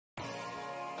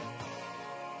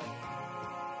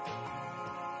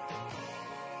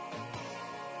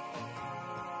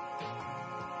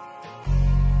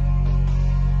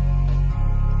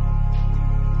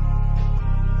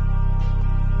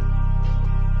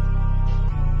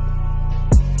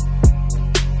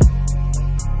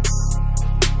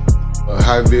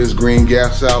high-vis green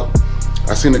gaffs out.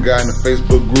 I seen a guy in the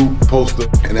Facebook group post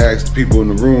up and asked people in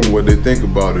the room what they think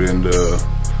about it, and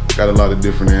got a lot of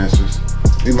different answers.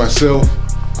 Me myself,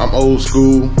 I'm old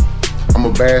school. I'm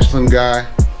a Bashland guy.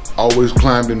 Always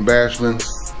climbed in Bashlands.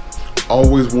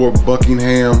 Always wore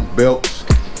Buckingham belts.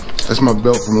 That's my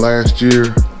belt from last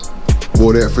year.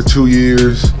 Wore that for 2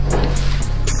 years.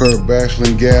 Pair of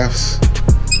Bashland gaffs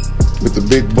with the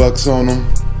big bucks on them.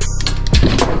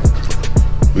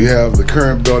 We have the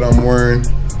current belt I'm wearing.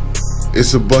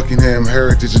 It's a Buckingham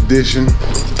Heritage Edition.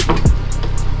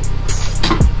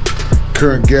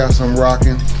 Current gaffs I'm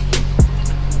rocking.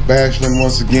 Bashland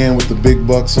once again with the big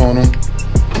bucks on them.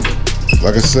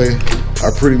 Like I say,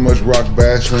 I pretty much rock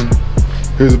Bashland.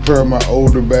 Here's a pair of my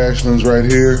older Bashlands right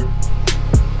here.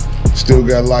 Still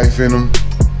got life in them.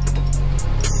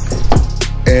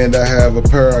 And I have a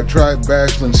pair, I tried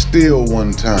Bashland Steel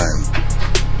one time.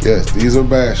 Yes, these are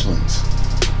Bashlands.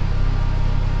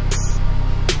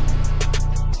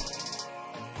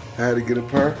 I had to get a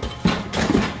pair.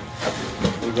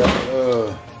 We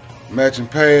got matching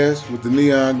pads with the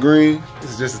neon green.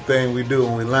 This is just a thing we do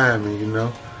when we linemen, you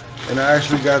know. And I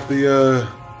actually got the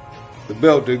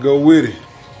belt that go with it.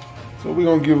 So we're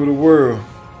gonna give it a whirl.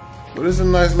 But it's a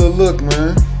nice little look,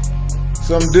 man.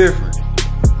 Something different.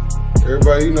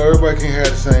 Everybody, you know, everybody can't have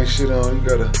the same shit on. You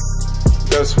gotta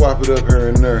swap it up here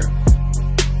and there.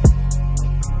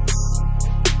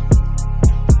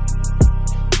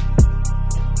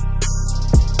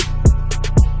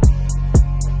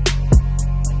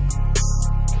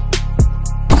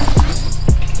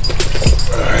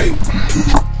 Alright.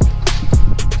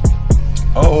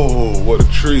 Oh, what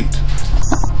a treat.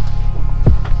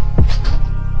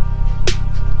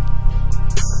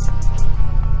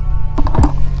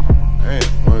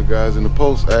 Guys in the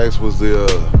post asked, was the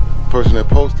person that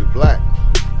posted black?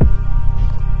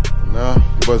 And now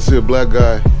you're about to see a black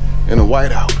guy in a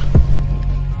whiteout.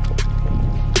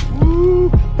 Woo!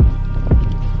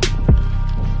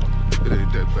 It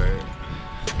ain't that bad.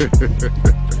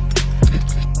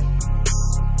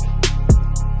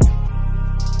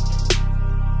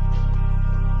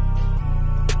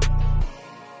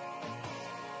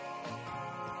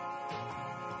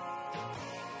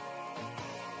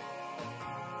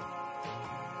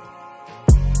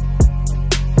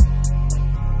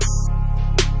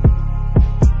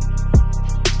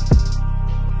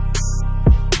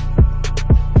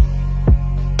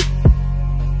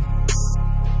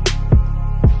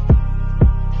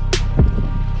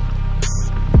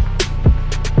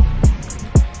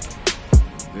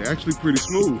 Actually pretty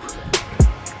smooth.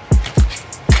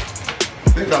 I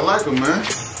think I like them, man.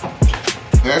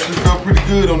 They actually felt pretty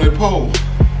good on their pole.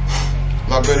 A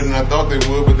lot better than I thought they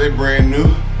would, but they brand new.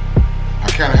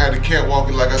 I kind of had to catwalk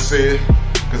it like I said,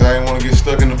 because I didn't want to get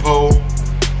stuck in the pole.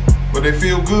 But they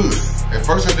feel good. At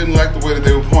first I didn't like the way that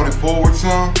they were pointed forward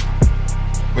some,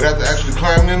 but after actually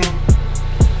climbing in them,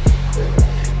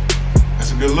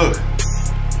 that's a good look.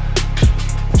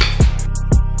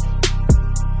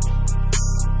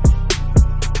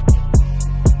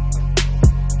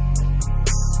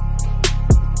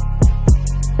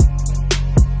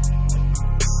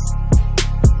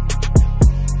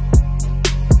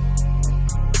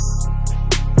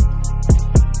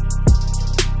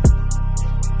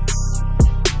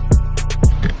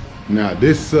 Now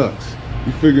this sucks.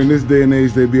 You figure in this day and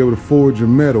age they'd be able to forge a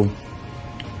metal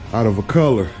out of a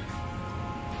color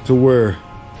to where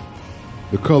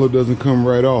the color doesn't come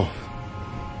right off.